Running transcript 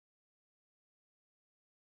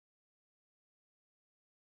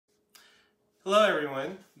Hello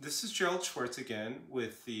everyone, this is Gerald Schwartz again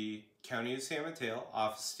with the County of San Mateo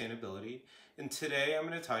Office of Sustainability, and today I'm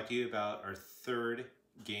going to talk to you about our third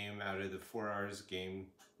game out of the 4R's game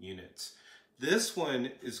units. This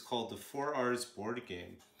one is called the 4R's board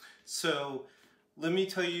game. So let me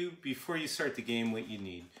tell you before you start the game what you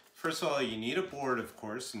need. First of all, you need a board, of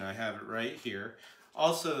course, and I have it right here.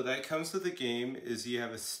 Also, that comes with the game is you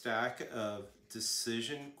have a stack of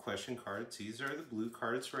decision question cards. These are the blue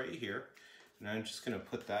cards right here. And I'm just going to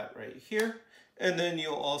put that right here. And then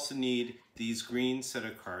you'll also need these green set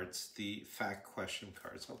of cards, the fact question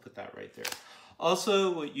cards. I'll put that right there.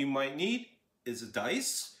 Also, what you might need is a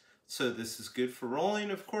dice. So this is good for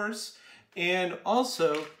rolling, of course. And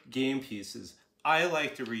also game pieces. I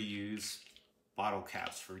like to reuse bottle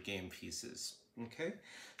caps for game pieces. Okay,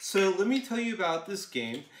 so let me tell you about this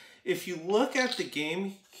game. If you look at the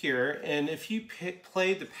game here, and if you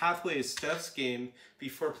played the Pathway of Steps game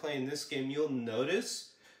before playing this game, you'll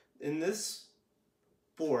notice in this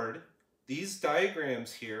board, these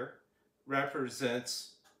diagrams here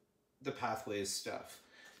represents the Pathway of Steps.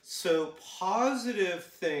 So positive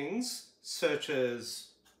things such as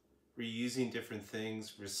reusing different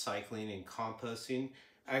things, recycling and composting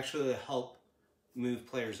actually help move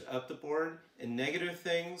players up the board, and negative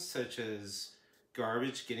things such as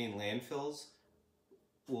garbage getting landfills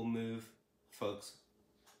will move folks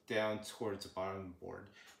down towards the bottom of the board.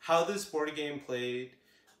 How this board game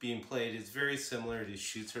being played is very similar to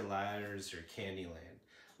Chutes or Ladders or Candyland,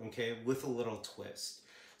 okay, with a little twist.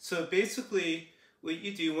 So basically what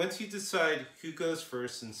you do, once you decide who goes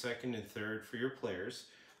first and second and third for your players,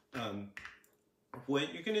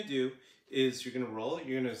 what you're going to do is you're going to roll,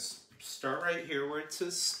 you're going to start right here where it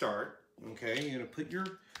says start, okay? You're going to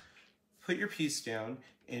put your piece down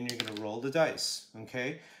and you're going to roll the dice,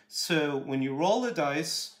 okay? So when you roll the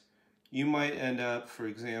dice, you might end up, for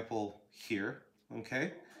example, here,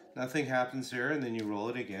 okay? Nothing happens there, and then you roll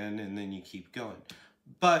it again and then you keep going.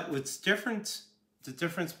 But what's different, the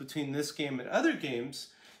difference between this game and other games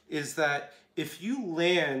is that if you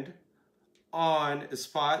land on a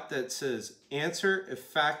spot that says answer a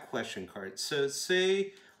fact question card. So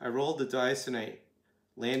say I rolled the dice and I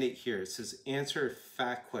land it here. It says answer a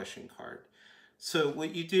fact question card. So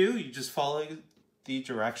what you do, you just follow the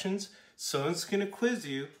directions. Someone's going to quiz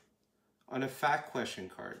you on a fact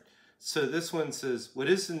question card. So this one says, what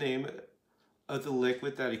is the name of the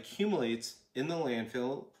liquid that accumulates in the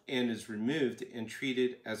landfill and is removed and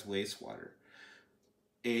treated as wastewater?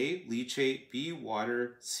 A, leachate, B,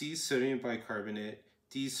 water, C, sodium bicarbonate,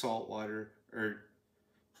 D, salt water, or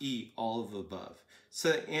E, all of the above.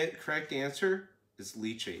 So the correct answer is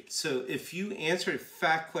leachate. So if you answer a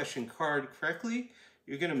fact question card correctly,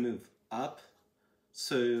 you're going to move up.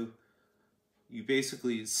 So you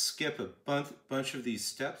basically skip a bunch of these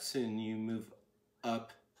steps and you move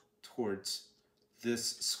up towards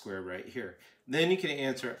this square right here. Then you can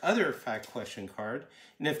answer other fact question card.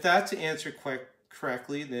 And if that's answered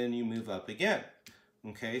correctly, then you move up again.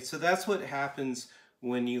 Okay, so that's what happens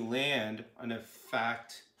when you land on a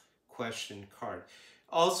fact question card.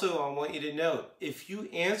 Also, I want you to note, if you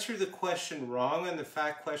answer the question wrong on the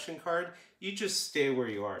fact question card, you just stay where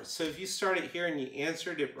you are. So if you started here and you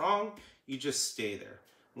answered it wrong, you just stay there,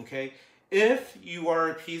 okay? If you are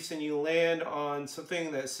a piece and you land on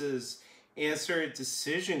something that says answer a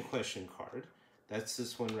decision question card, that's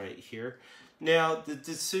this one right here. Now, the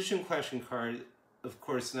decision question card, of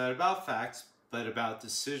course, not about facts, but about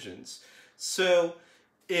decisions. So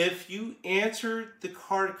if you answer the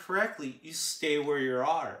card correctly, you stay where you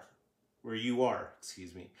are,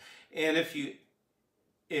 excuse me. And if you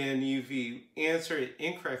answer it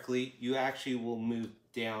incorrectly, you actually will move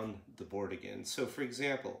down the board again. So for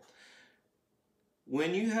example,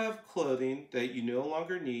 when you have clothing that you no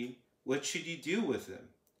longer need, what should you do with them?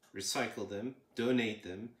 Recycle them, donate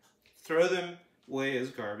them, throw them away as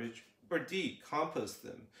garbage, or D, compost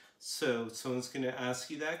them. So someone's going to ask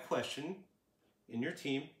you that question in your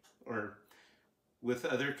team or with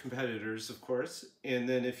other competitors, of course. And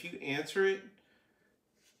then if you answer it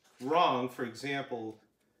wrong, for example,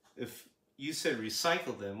 if you said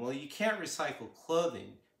recycle them, well, you can't recycle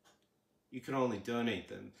clothing. You can only donate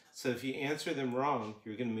them. So if you answer them wrong,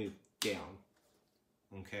 you're going to move down,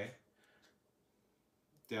 okay?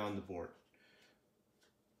 Down the board.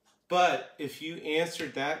 But if you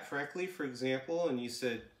answered that correctly, for example, and you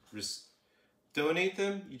said donate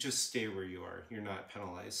them, you just stay where you are. You're not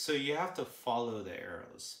penalized. So you have to follow the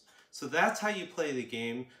arrows. So that's how you play the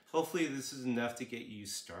game. Hopefully this is enough to get you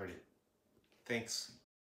started. Thanks.